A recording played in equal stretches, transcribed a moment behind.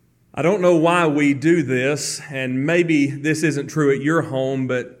I don't know why we do this, and maybe this isn't true at your home,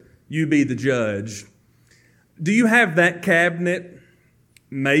 but you be the judge. Do you have that cabinet,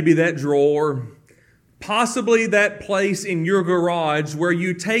 maybe that drawer, possibly that place in your garage where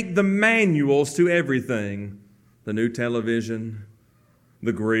you take the manuals to everything? The new television,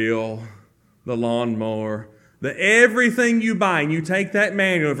 the grill, the lawnmower, everything you buy, and you take that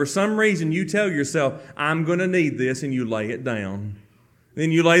manual, and for some reason you tell yourself, I'm going to need this, and you lay it down.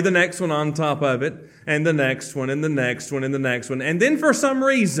 Then you lay the next one on top of it, and the next one, and the next one, and the next one. And then for some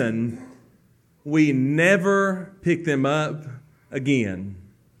reason, we never pick them up again.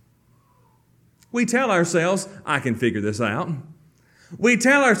 We tell ourselves, I can figure this out. We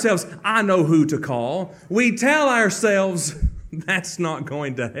tell ourselves, I know who to call. We tell ourselves, that's not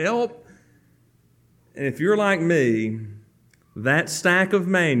going to help. And if you're like me, that stack of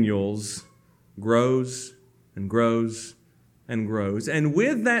manuals grows and grows and grows. And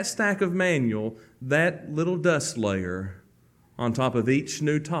with that stack of manual, that little dust layer on top of each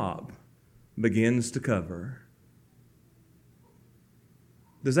new top begins to cover.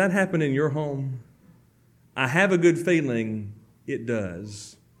 Does that happen in your home? I have a good feeling it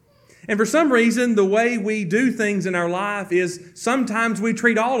does. And for some reason, the way we do things in our life is sometimes we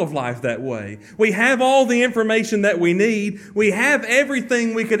treat all of life that way. We have all the information that we need. We have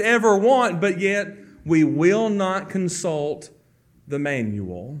everything we could ever want, but yet we will not consult the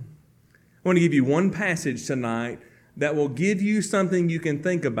manual. I want to give you one passage tonight that will give you something you can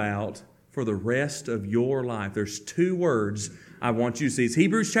think about for the rest of your life. There's two words I want you to see. It's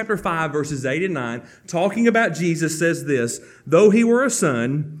Hebrews chapter 5, verses 8 and 9. Talking about Jesus says this, though he were a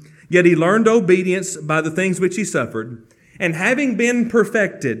son, yet he learned obedience by the things which he suffered. And having been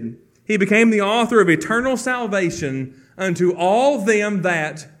perfected, he became the author of eternal salvation unto all them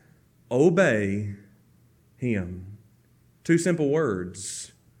that obey him. Two simple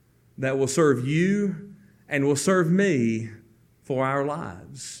words that will serve you and will serve me for our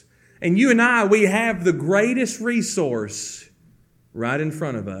lives. And you and I, we have the greatest resource right in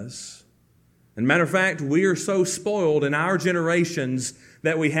front of us. And matter of fact, we are so spoiled in our generations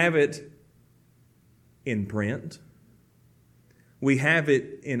that we have it in print. We have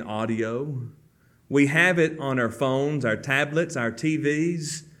it in audio. We have it on our phones, our tablets, our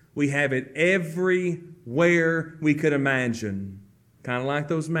TVs. We have it everywhere we could imagine. Kind of like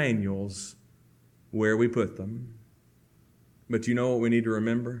those manuals, where we put them. But you know what we need to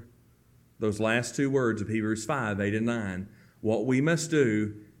remember? Those last two words of Hebrews 5, 8 and 9. What we must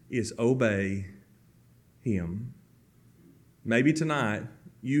do is obey him. Maybe tonight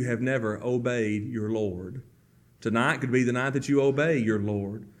you have never obeyed your Lord. Tonight could be the night that you obey your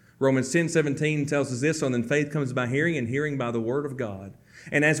Lord. Romans 10:17 tells us this, so then faith comes by hearing, and hearing by the word of God.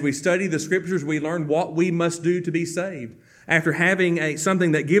 And as we study the Scriptures, we learn what we must do to be saved. After having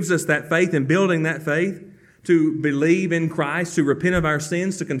something that gives us that faith and building that faith, to believe in Christ, to repent of our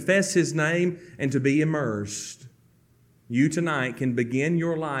sins, to confess his name, and to be immersed. You tonight can begin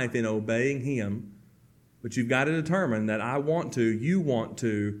your life in obeying him, but you've got to determine that you want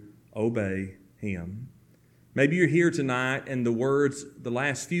to obey him. Maybe you're here tonight and the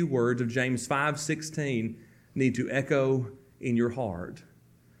last few words of James 5:16 need to echo in your heart.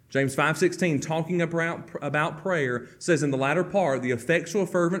 James 5:16, talking about prayer, says in the latter part, the effectual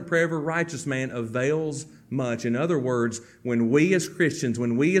fervent prayer of a righteous man avails much. In other words, when we as Christians,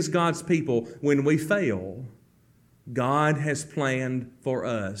 when we as God's people, when we fail, God has planned for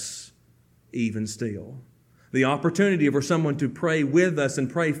us even still. The opportunity for someone to pray with us and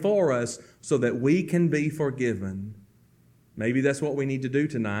pray for us so that we can be forgiven. Maybe that's what we need to do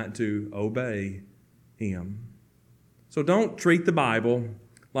tonight, to obey him. So don't treat the Bible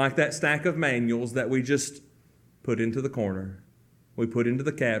like that stack of manuals that we just put into the corner. We put into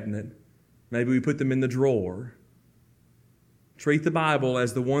the cabinet. Maybe we put them in the drawer. Treat the Bible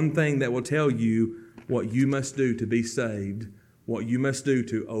as the one thing that will tell you what you must do to be saved, what you must do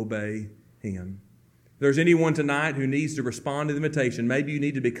to obey him. If there's anyone tonight who needs to respond to the invitation, maybe you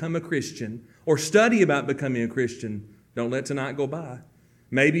need to become a Christian or study about becoming a Christian, don't let tonight go by.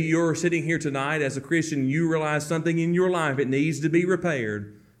 Maybe you're sitting here tonight as a Christian, you realize something in your life, it needs to be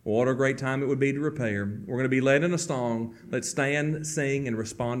repaired. Well, what a great time it would be to repair. We're going to be led in a song. Let's stand, sing, and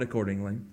respond accordingly.